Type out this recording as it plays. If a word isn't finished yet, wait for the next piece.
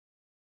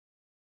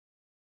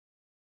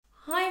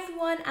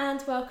everyone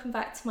and welcome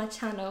back to my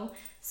channel.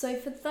 So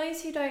for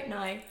those who don't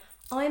know,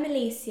 I'm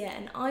Alicia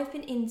and I've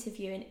been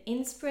interviewing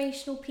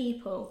inspirational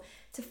people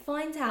to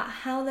find out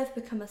how they've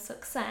become a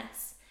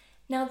success.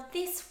 Now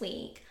this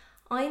week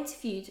I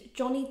interviewed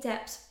Johnny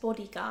Depp's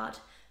bodyguard,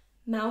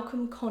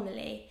 Malcolm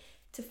Connolly,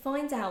 to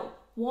find out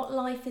what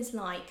life is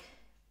like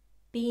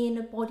being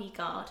a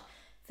bodyguard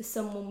for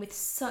someone with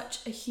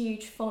such a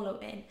huge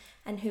following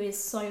and who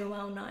is so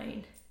well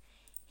known.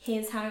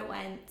 Here's how it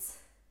went.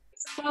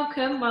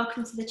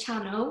 Welcome to the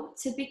channel.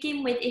 To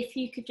begin with, if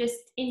you could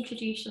just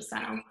introduce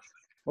yourself.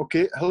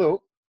 Okay,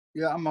 hello.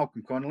 Yeah, I'm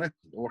Malcolm Connolly. I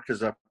work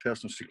as a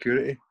personal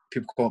security.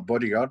 People call it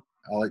bodyguard.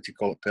 I like to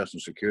call it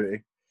personal security.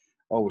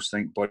 I always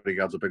think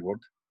bodyguard's a big word.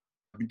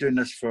 I've been doing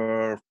this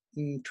for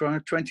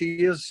 20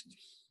 years,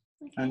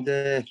 and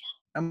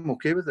I'm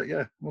okay with it,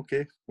 yeah, I'm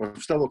okay. Well, I'm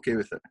still okay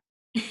with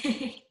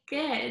it.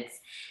 Good.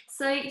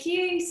 So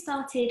you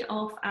started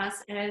off as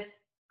a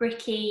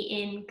brickie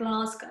in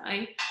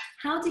Glasgow.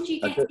 How did you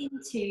get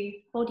into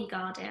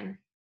bodyguarding?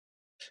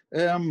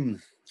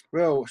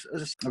 Well,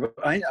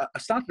 I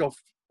started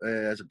off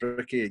as a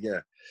brickie, yeah.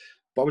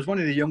 But I was one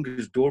of the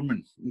youngest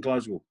doormen in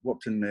Glasgow,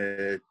 worked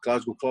in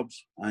Glasgow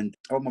clubs, and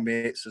all my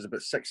mates, was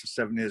about 6 or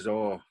 7 years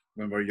old,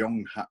 when we were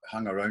young,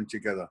 hung around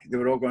together.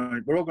 We're all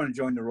going to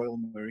join the Royal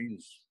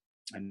Marines.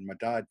 And my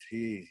dad,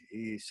 he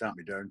sat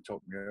me down,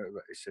 talked me out of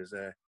it. He says,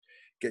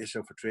 get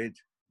yourself a trade,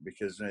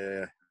 because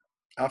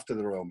after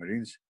the Royal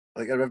Marines,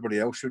 like everybody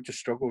else, you'd just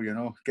struggle,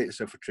 get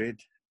yourself a trade.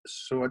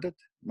 So I did.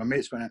 My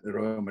mates went into the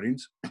Royal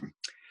Marines.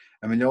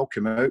 And when they all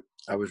came out,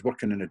 I was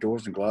working in the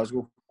doors in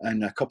Glasgow,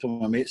 and a couple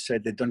of my mates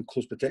said they'd done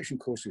close protection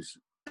courses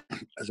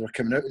as they were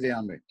coming out of the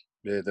army,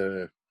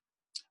 the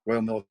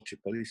Royal Military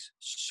Police.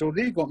 So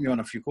they got me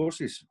on a few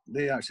courses.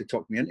 They actually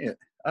talked me into it.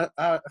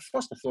 At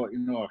first I thought,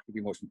 I could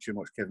be watching too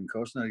much Kevin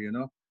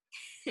Costner,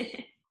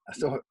 I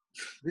thought,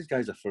 these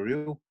guys are for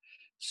real.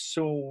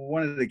 So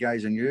one of the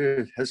guys I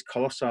knew, his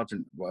colour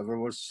sergeant, whatever it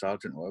was,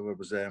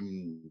 was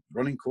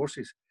running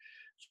courses.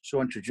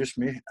 So introduced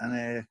me, and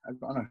I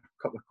got on a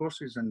couple of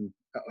courses, and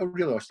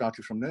I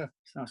started from there.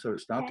 That's how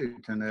it started.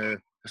 And I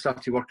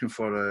started working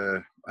for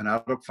an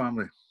Arab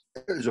family.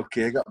 It was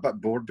okay. I got a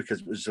bit bored because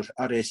it was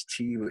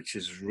RST, which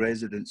is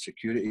Resident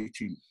Security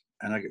Team,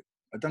 and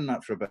I done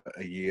that for about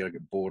a year. I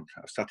got bored.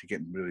 I started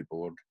getting really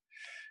bored.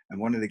 And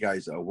one of the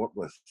guys that I work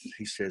with,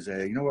 he says,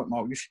 you know what,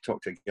 Mark, you should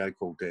talk to a guy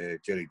called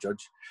Jerry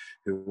Judge,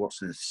 who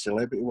works in the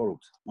celebrity world.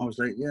 I was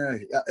like, yeah.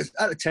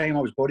 At the time,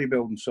 I was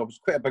bodybuilding, so I was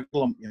quite a big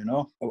lump,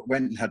 I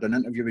went and had an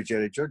interview with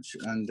Jerry Judge,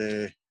 and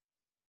the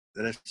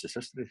rest is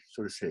history,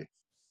 so to say.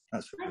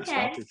 That's what it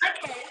started.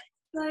 Okay.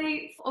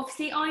 So,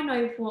 obviously, I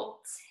know what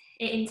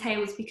it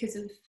entails because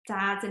of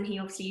Dad, and he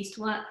obviously used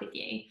to work with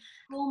you.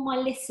 For all my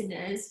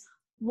listeners,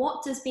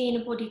 what does being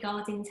a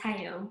bodyguard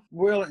entail?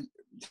 Well, it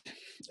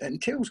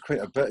entails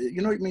quite a bit.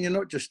 You know what I mean? You're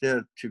not just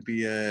there to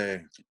be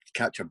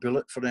catch a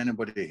bullet for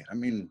anybody. I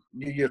mean,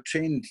 you're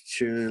trained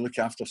to look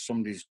after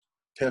somebody's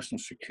personal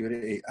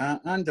security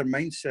and their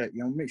mindset.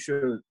 Make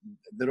sure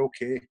they're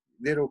okay.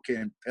 They're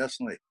okay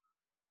personally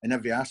in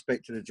every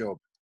aspect of the job.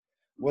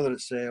 Whether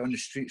it's on the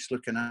streets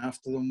looking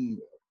after them,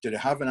 do they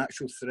have an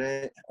actual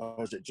threat,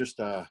 or is it just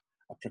a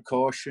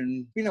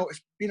precaution?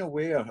 It's being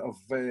aware of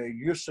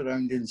your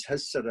surroundings,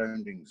 his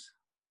surroundings.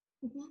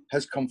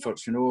 His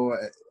comforts,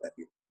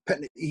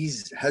 putting at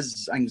ease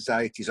his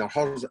anxieties or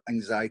her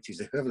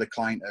anxieties, whoever the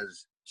client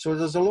is. So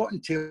there's a lot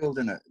entailed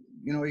in it.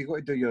 You've got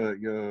to do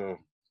your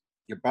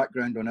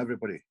background on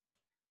everybody.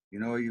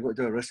 You've got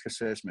to do a risk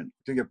assessment,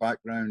 do your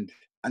background,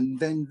 and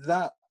then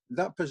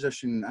that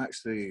position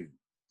actually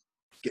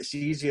gets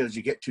easier as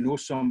you get to know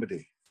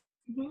somebody.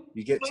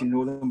 You get to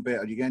know them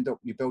better.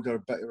 You build a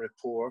bit of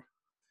rapport.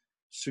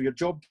 So your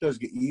job does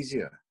get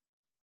easier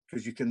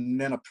because you can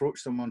then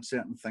approach them on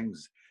certain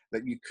things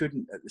that you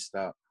couldn't at the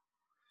start.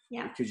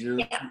 Yeah. Because you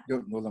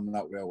don't know them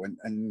that well.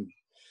 And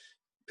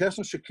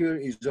personal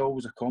security is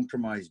always a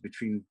compromise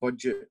between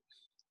budget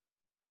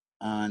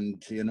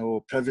and,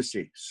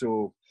 privacy.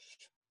 So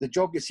the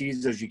job gets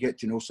easier as you get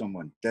to know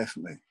someone,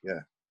 definitely,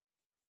 yeah.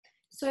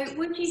 So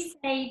would you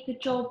say the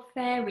job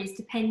varies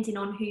depending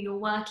on who you're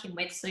working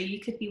with? So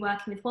you could be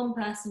working with one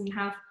person and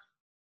have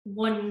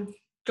one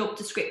job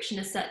description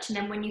as such, and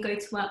then when you go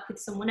to work with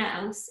someone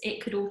else,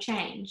 it could all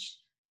change?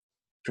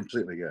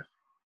 Completely, yeah.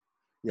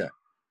 Yeah.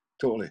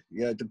 Totally,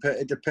 yeah.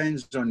 It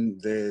depends on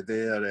their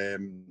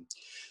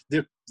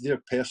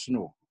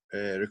personal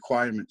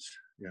requirements,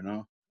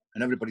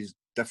 and everybody's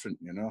different,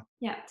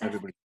 Yeah,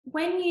 everybody.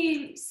 When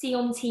you see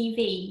on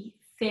TV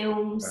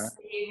films,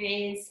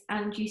 series,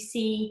 and you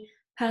see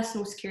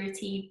personal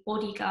security,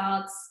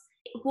 bodyguards,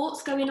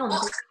 what's going on?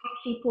 Does it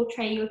actually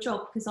portray your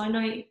job? Because I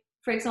know,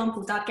 for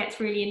example, Dad gets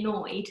really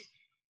annoyed.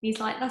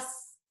 He's like,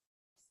 "That's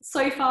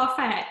so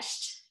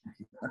far-fetched."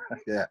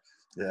 Yeah.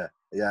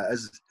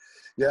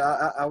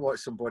 Yeah, I watch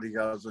some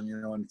bodyguards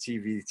on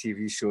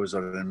TV shows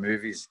or in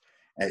movies.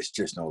 It's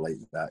just not like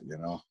that,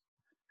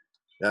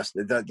 That's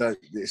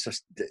it's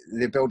just,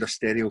 they build a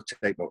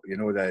stereotype of,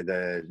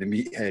 the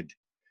meathead,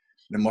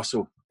 the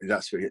muscle.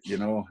 That's what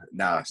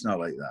Nah, it's not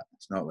like that.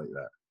 It's not like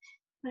that.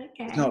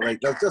 It's Okay. not like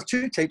there's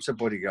two types of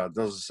bodyguard.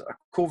 There's a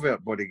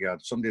covert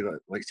bodyguard, somebody that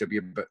likes to be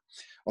a bit,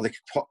 or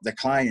the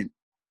client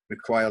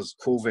requires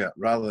covert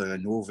rather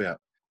than overt.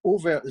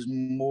 Overt is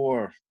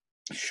more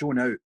shown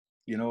out.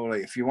 You know,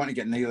 like if you want to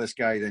get near this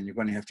guy, then you're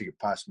going to have to get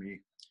past me.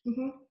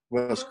 Mm-hmm.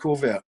 Whereas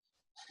covert,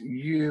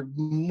 you're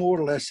more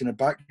or less in the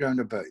background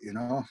a bit. You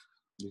know,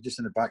 you're just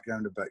in the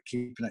background a bit,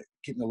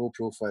 keeping a low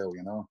profile.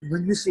 You know,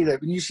 when you see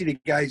the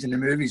guys in the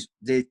movies,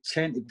 they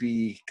tend to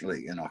be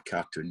like a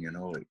cartoon. You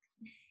know, like.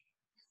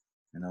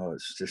 You know,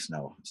 it's just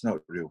no, it's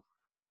not real.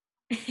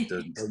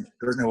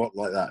 Doesn't work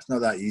like that. It's not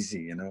that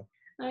easy, you know.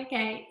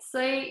 Okay,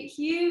 so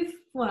you've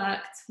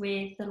worked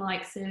with the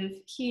likes of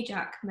Hugh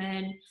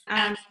Jackman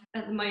and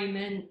at the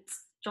moment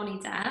Johnny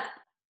Depp.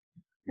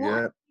 What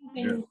Yeah, have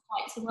you been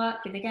like to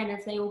work with? Again,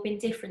 have they all been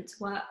different to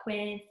work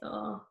with,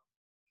 or?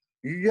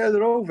 yeah.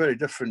 They're all very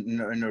different in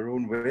their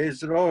own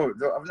ways.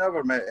 I've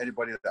never met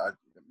anybody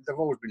they've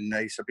always been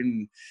nice. I've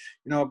been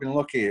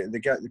lucky.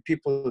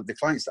 The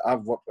clients that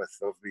I've worked with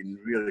have been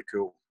really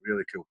cool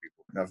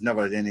people. I've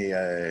never had any.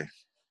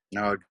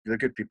 No, they're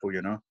good people,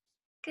 you know.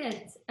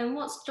 Good. And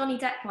what's Johnny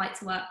Depp like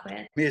to work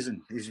with?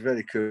 Amazing. He's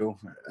very cool,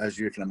 as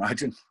you can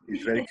imagine.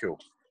 He's very cool.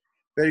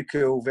 Very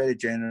cool, very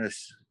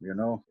generous, you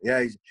know.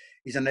 Yeah,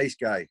 he's a nice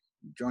guy.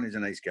 Johnny's a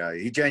nice guy.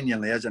 He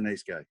genuinely is a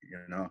nice guy, you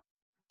know.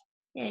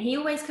 Yeah, he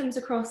always comes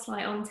across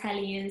like on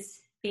telly as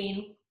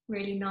being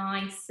really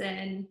nice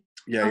and.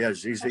 Yeah, he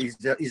is.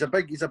 He's a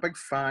big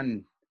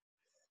fan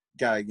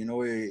guy, you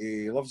know.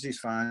 He loves his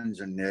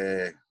fans, and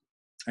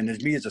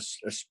as me as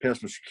a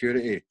personal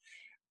security,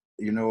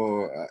 you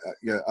know,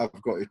 yeah,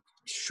 I've got to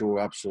show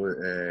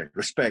absolute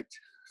respect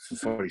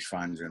for his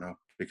fans, you know,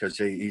 because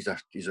he's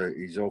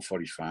all for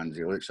his fans.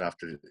 He looks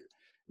after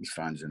his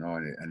fans, you know,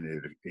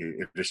 and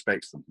he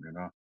respects them, you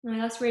know.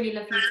 No, that's really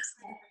lovely to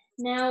hear.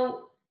 Now,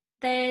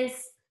 there's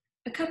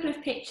a couple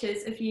of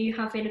pictures of you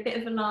having a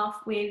bit of a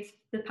laugh with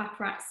the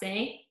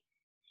paparazzi.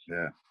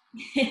 Yeah.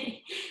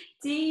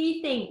 Do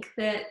you think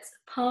that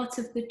part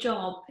of the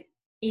job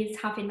is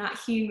having that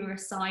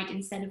humorous side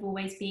instead of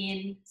always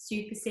being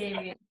super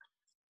serious?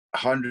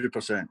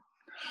 100%,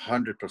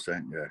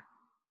 100%, yeah.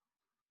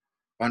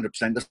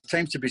 100%. There's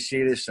times to be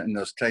serious, and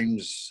there's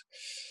times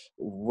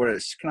where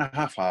it's kind of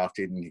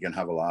half-hearted and you can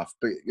have a laugh.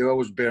 But you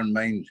always bear in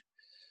mind,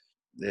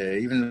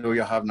 even though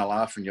you're having a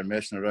laugh and you're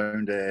messing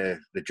around,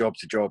 the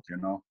job's a job, you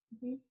know.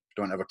 Mm-hmm.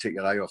 Don't ever take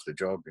your eye off the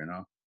job, you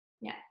know.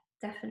 Yeah,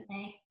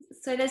 definitely.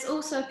 So there's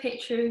also a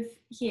picture of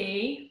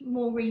you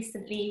more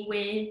recently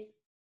with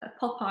a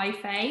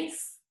Popeye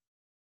face.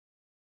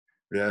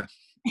 Yeah.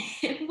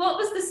 What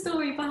was the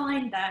story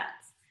behind that?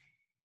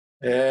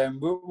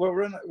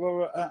 We're in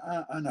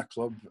a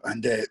club,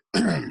 and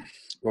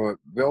well,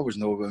 we always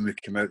know when we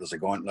come out, there's a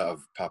gauntlet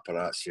of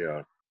paparazzi,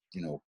 or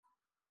you know,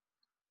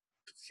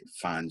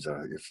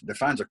 the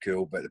fans are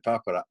cool, but the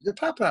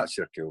paparazzi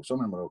are cool.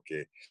 Some of them are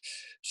okay.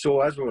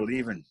 So as we were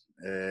leaving,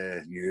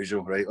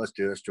 usual, right? Let's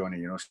do this, Johnny.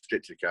 You know,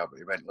 straight to the car. But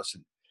he went,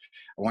 listen,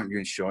 I want you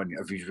and Sean,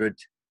 if you would,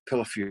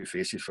 pull a few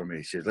faces for me.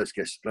 He says, let's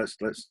mess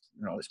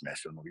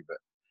with him a wee bit.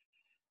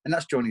 And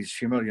that's Johnny's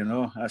humour, you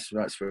know. That's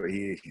what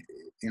he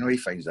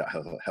finds that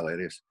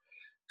hilarious.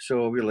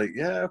 So we're like,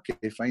 yeah,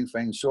 okay,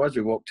 fine. So as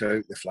we walked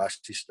out, the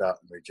flashes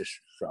started, and we just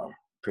sort of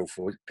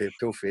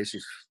pull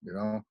faces, you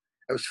know.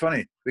 It was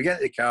funny. We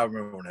get into the car and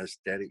we're on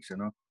hysterics, you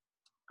know.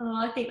 Oh,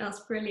 I think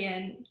that's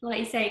brilliant. Like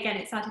you say, again,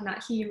 it's adding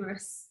that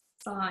humorous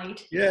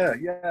side. Yeah.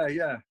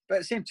 But at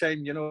the same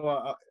time, you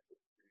know,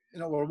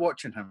 we're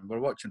watching him.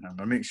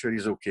 We're making sure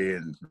he's okay,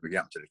 and we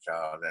get him to the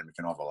car, then we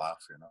can have a laugh,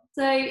 you know.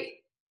 So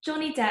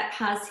Johnny Depp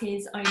has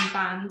his own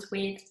band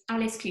with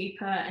Alice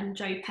Cooper and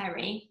Joe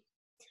Perry.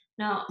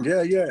 Now,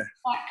 yeah,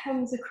 that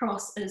comes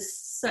across as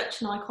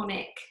such an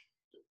iconic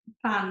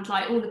band.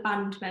 Like all the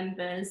band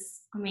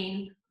members, I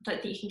mean, I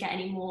don't think you can get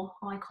any more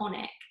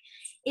iconic.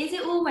 Is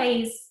it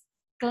always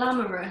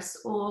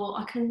glamorous, or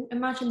I can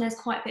imagine there's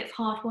quite a bit of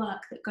hard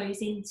work that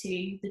goes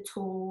into the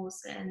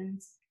tours and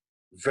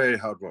very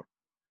hard work.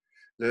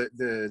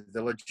 The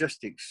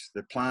logistics,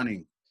 the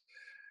planning,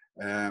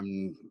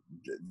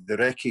 the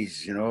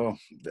recce's, you know,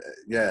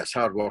 yeah, it's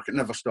hard work. It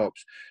never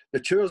stops.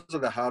 The tours are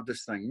the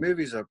hardest thing.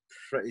 Movies are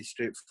pretty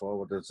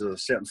straightforward. There's a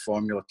certain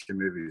formula to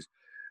movies,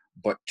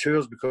 but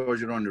tours,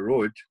 because you're on the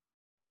road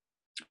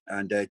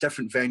and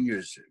different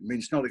venues. I mean,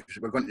 it's not like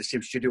we're going to the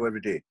same studio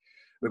every day.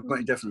 We're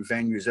going to different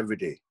venues every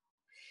day,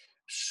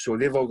 so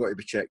they've all got to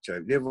be checked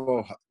out. They've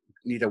all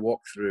need a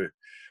walkthrough.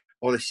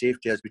 All the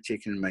safety has to be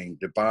taken in mind.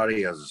 The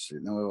barriers, you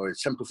know,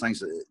 simple things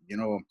that, you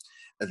know,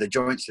 the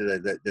joints,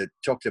 the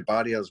top of the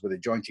barriers where they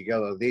join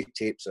together, they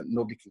tape so that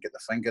nobody can get their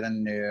finger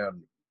in there.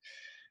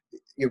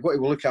 You've got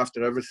to look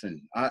after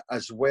everything,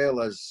 as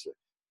well as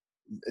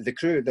the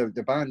crew,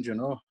 the band, you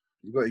know.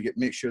 You've got to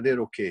make sure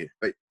they're okay.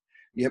 But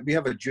we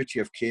have a duty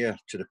of care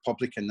to the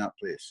public in that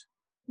place.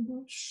 Mm-hmm.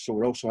 So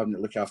we're also having to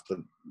look after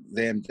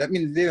them. I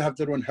mean, they have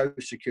their own house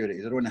security,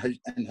 their own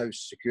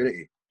in-house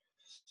security.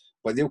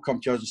 But they'll come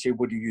to us and say,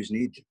 what do you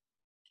need?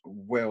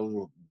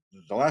 Well,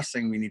 the last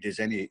thing we need is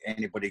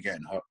anybody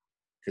getting hurt,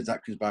 because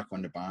that comes back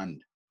on the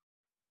band.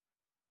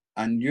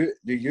 and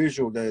the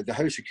usual, the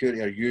house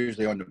security are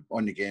usually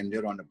on the game.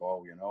 They're on the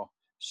ball, you know.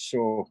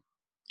 So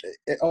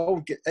it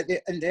all at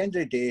the end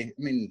of the day.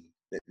 I mean,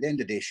 at the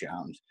end of the day, shit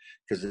happens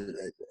because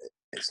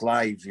it's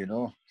live, you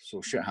know.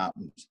 So shit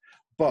happens.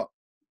 But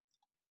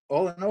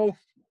all in all,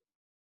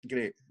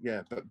 great.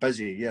 Yeah, but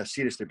busy. Yeah,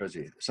 seriously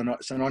busy. It's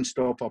a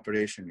non-stop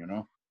operation, you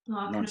know.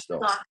 Oh,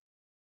 Non-stop.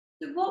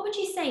 So what would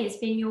you say has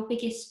been your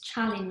biggest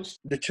challenge?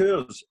 The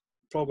tours,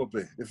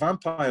 probably the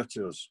vampire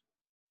tours.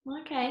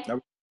 Okay.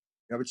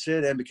 I would say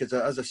them because,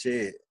 as I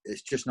say,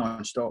 it's just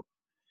non-stop,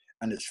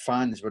 and it's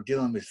fans. We're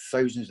dealing with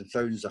thousands and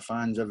thousands of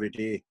fans every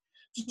day.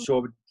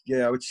 So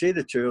I would say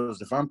the tours,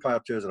 the vampire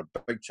tours, are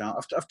a big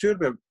challenge. I've toured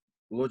with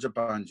loads of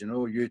bands, you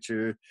know,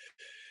 U2,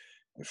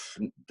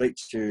 right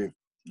to,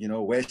 you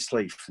know,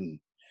 Westlife,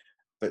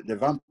 but the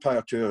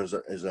vampire tour is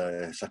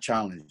a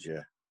challenge.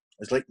 Yeah,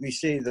 it's like we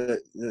say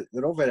that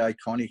they're all very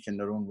iconic in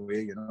their own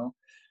way, you know,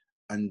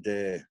 and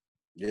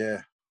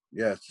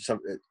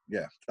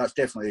that's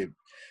definitely,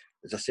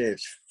 as I say,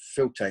 it's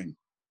full time,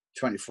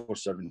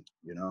 24/7,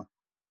 you know.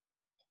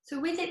 So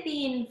with it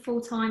being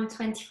full-time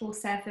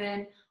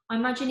 24/7, I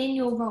imagine in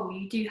your role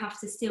you do have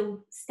to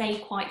still stay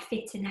quite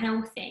fit and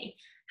healthy.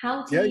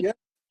 How do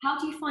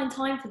you find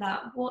time for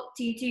that? What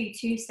do you do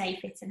to stay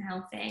fit and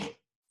healthy?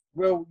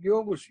 Well, you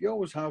always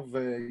have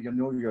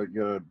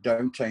your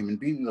downtime, and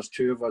being there's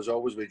two of us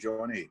always with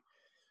Johnny.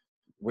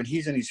 When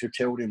he's in his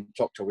hotel room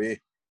tucked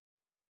away,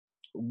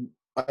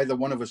 either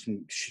one of us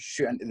can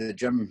shoot into the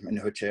gym in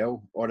the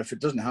hotel, or if it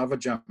doesn't have a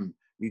gym,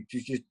 you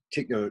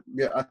take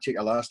I take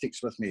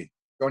elastics with me.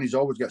 Johnny's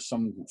always got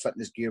some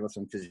fitness gear with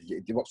him because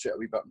he works out a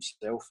wee bit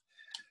himself.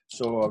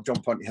 So I'll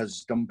jump onto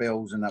his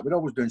dumbbells and that. We're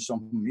always doing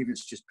something, even if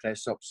it's just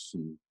press ups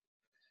and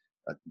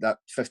that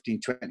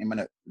 15-20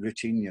 minute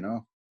routine, you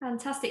know.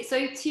 Fantastic.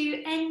 So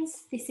to end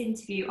this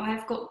interview, I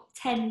have got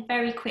 10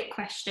 very quick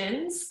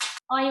questions.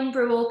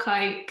 Irn-Bru or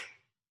Coke?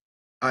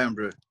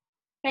 Irn-Bru.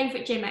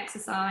 Favourite gym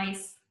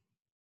exercise?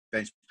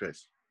 Bench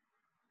press.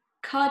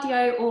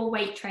 Cardio or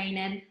weight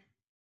training?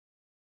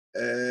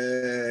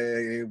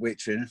 Weight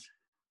training.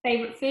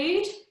 Favourite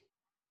food?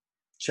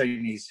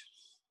 Chinese.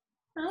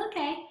 Oh,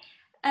 okay.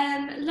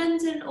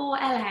 London or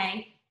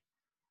LA?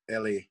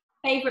 LA.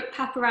 Favourite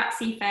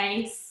paparazzi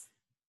face?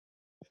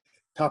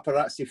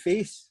 Paparazzi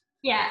face?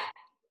 Yeah.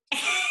 I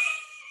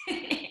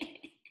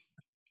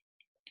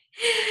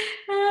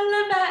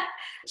love that.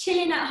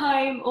 Chilling at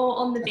home or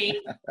on the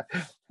beach?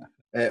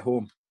 At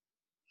home.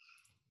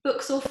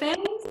 Books or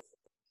films?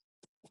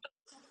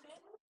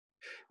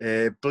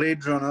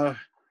 Blade Runner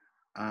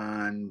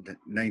and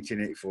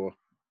 1984.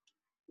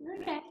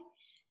 Okay.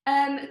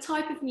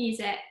 Type of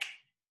music?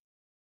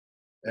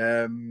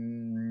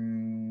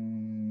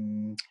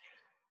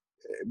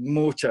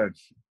 Motown.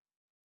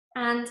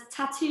 And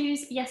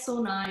tattoos, yes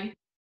or no?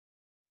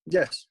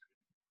 Yes.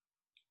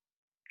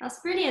 That's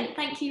brilliant.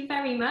 Thank you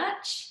very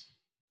much.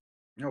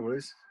 No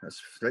worries.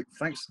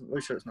 Thanks.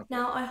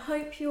 Now, I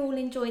hope you all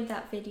enjoyed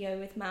that video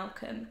with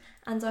Malcolm,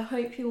 and I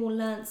hope you all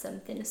learned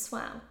something as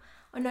well.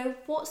 I know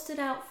what stood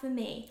out for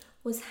me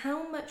was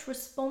how much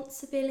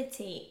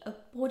responsibility a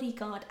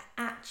bodyguard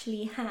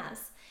actually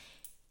has.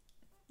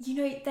 You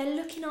know, they're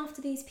looking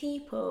after these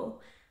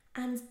people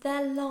and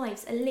their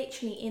lives are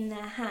literally in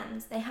their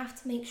hands. They have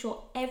to make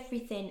sure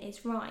everything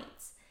is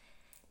right.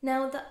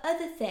 Now, the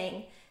other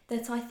thing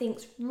that I think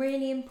is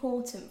really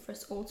important for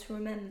us all to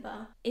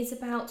remember is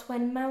about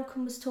when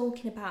Malcolm was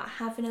talking about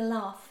having a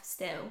laugh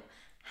still,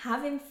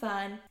 having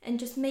fun, and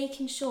just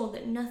making sure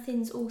that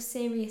nothing's all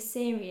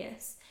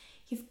serious.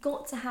 You've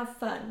got to have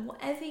fun,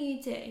 whatever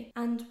you do,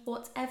 and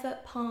whatever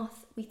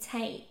path we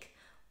take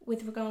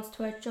with regards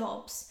to our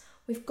jobs,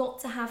 we've got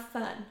to have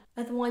fun,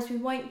 otherwise we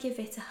won't give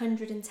it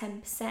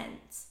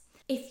 110%.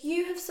 If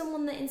you have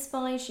someone that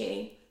inspires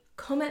you,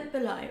 comment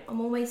below. I'm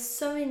always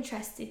so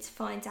interested to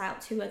find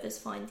out who others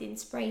find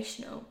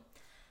inspirational.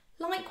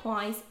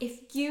 Likewise,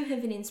 if you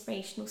have an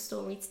inspirational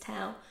story to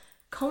tell,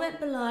 comment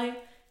below,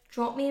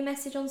 drop me a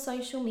message on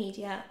social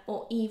media,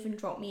 or even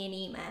drop me an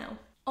email.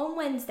 On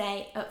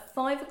Wednesday at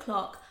 5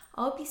 o'clock,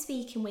 I'll be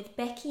speaking with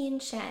Becky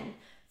and Shen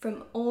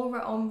from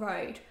Aura on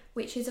Road,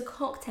 which is a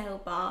cocktail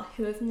bar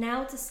who have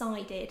now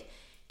decided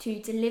to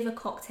deliver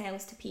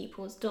cocktails to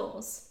people's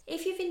doors.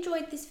 If you've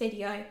enjoyed this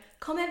video,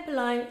 comment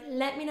below,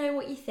 let me know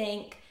what you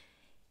think,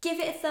 give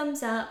it a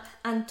thumbs up,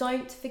 and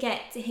don't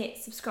forget to hit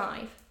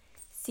subscribe.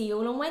 See you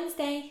all on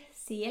Wednesday.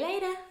 See you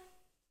later.